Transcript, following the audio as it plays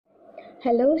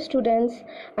Hello students,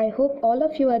 I hope all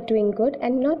of you are doing good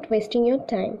and not wasting your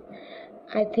time.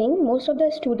 I think most of the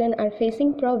students are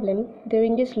facing problem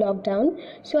during this lockdown,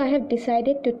 so I have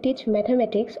decided to teach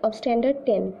mathematics of standard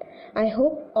 10. I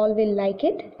hope all will like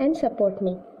it and support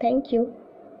me. Thank you.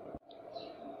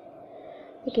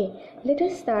 Okay, let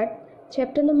us start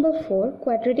chapter number 4,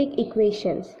 quadratic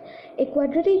equations. A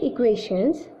quadratic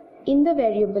equations in the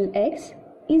variable x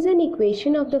is an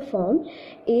equation of the form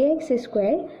ax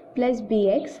square plus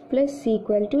bx plus c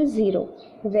equal to 0,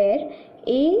 where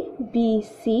a, b,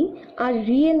 c are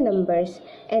real numbers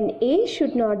and a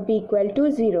should not be equal to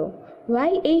 0.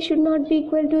 Why a should not be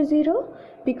equal to 0?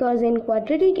 Because in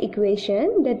quadratic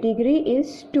equation the degree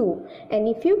is 2, and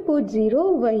if you put 0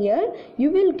 over here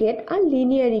you will get a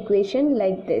linear equation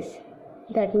like this.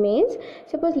 That means,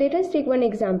 suppose let us take one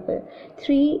example,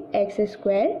 3x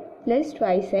square plus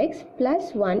twice x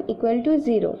plus 1 equal to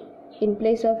 0. In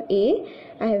place of a,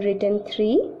 I have written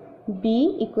 3,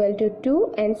 b equal to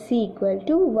 2 and c equal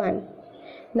to 1.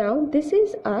 Now this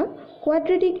is a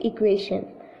quadratic equation,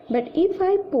 but if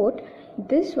I put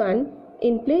this one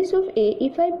in place of a,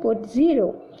 if I put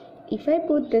 0, if I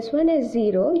put this one as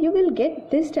 0, you will get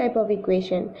this type of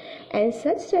equation, and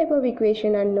such type of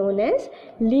equation are known as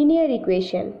linear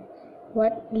equation.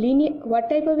 What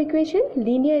type of equation?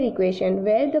 Linear equation,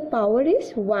 where the power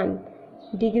is 1,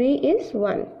 degree is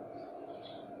 1.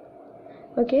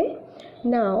 Okay,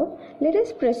 now let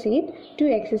us proceed to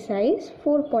exercise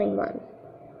 4.1.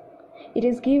 It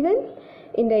is given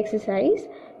in the exercise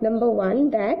number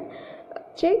 1 that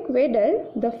check whether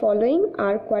the following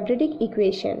are quadratic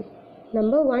equation.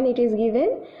 Number 1, it is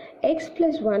given x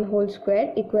plus 1 whole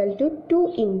square equal to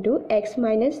 2 into x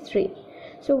minus 3.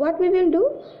 So what we will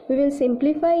do? We will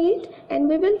simplify it and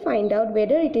we will find out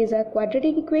whether it is a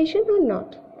quadratic equation or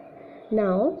not.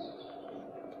 Now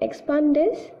expand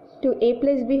this to a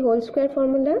plus b whole square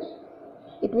formula.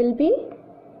 It will be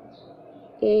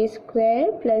a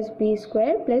square plus b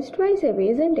square plus twice ab,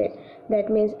 isn't it? That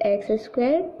means x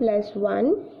square plus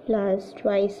 1 plus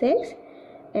twice x,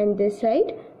 and this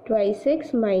side twice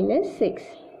x minus 6.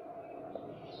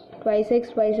 Twice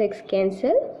x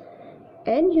cancel,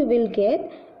 and you will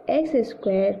get x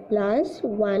square plus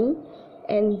 1,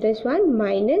 and this one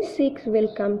minus 6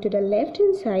 will come to the left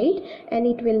hand side and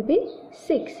it will be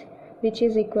 6, which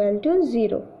is equal to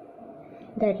 0.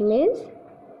 That means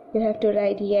you have to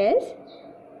write yes,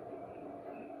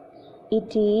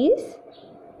 it is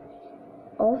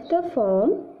of the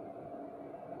form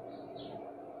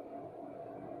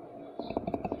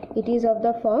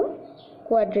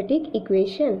quadratic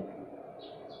equation.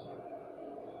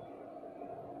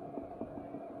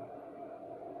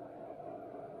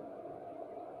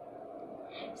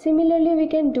 Similarly, we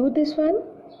can do this one.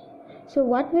 So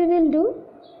what we will do?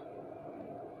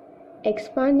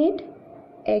 Expand it,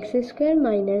 x square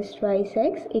minus twice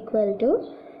x equal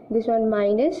to this one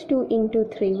minus 2 into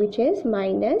 3, which is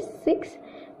minus 6,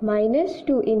 minus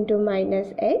 2 into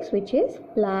minus x, which is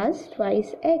plus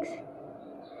twice x.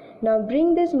 Now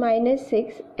bring this minus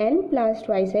 6 and plus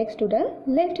twice x to the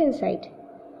left hand side.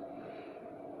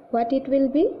 What it will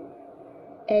be?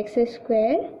 X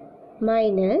square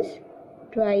minus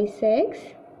twice x,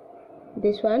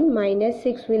 this one minus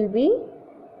 6 will be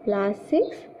plus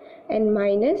 6, and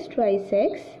minus twice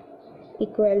x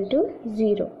equal to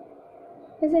 0,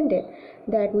 isn't it?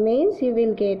 That means you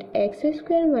will get x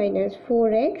square minus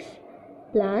 4x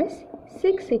plus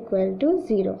 6 equal to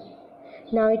 0.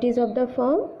 Now it is of the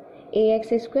form ax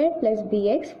square plus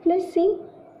bx plus c.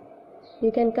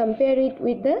 You can compare it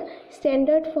with the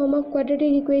standard form of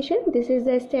quadratic equation. This is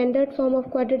the standard form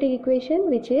of quadratic equation,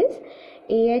 which is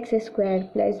ax square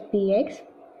plus bx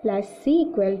plus c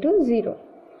equal to 0.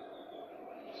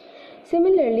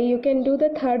 Similarly, you can do the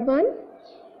third one,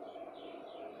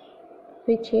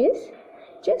 which is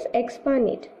just expand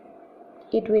it.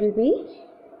 It will be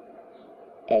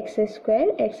x square,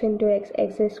 x into x,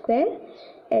 x square,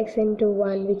 x into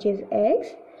 1, which is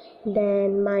x,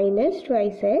 then minus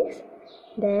twice x,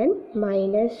 then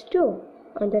minus 2.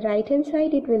 On the right hand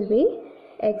side it will be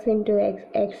x into x,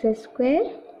 x square,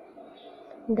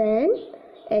 then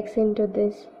x into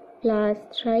this plus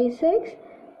thrice x,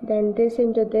 then this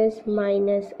into this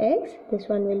minus x, this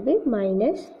one will be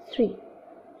minus 3.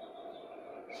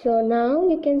 So now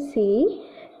you can see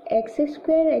x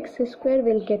square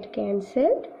will get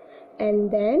cancelled, and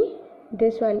then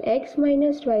this one x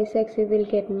minus twice x, you will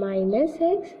get minus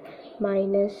x,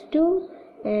 minus 2,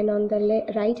 and on the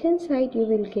right hand side you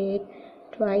will get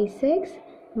twice x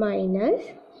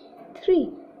minus 3.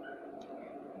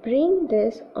 Bring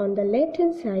this on the left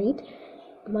hand side,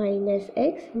 minus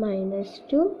x minus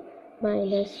 2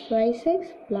 minus twice x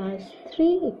plus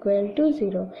 3 equal to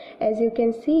 0. As you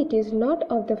can see, it is not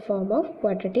of the form of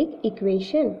quadratic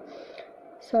equation.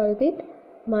 Solve it.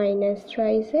 Minus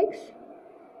thrice x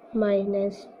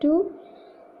minus 2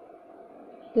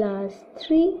 plus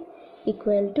 3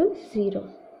 equal to 0.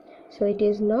 So it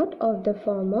is not of the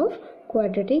form of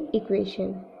quadratic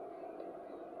equation.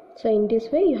 So in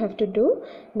this way you have to do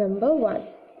number 1.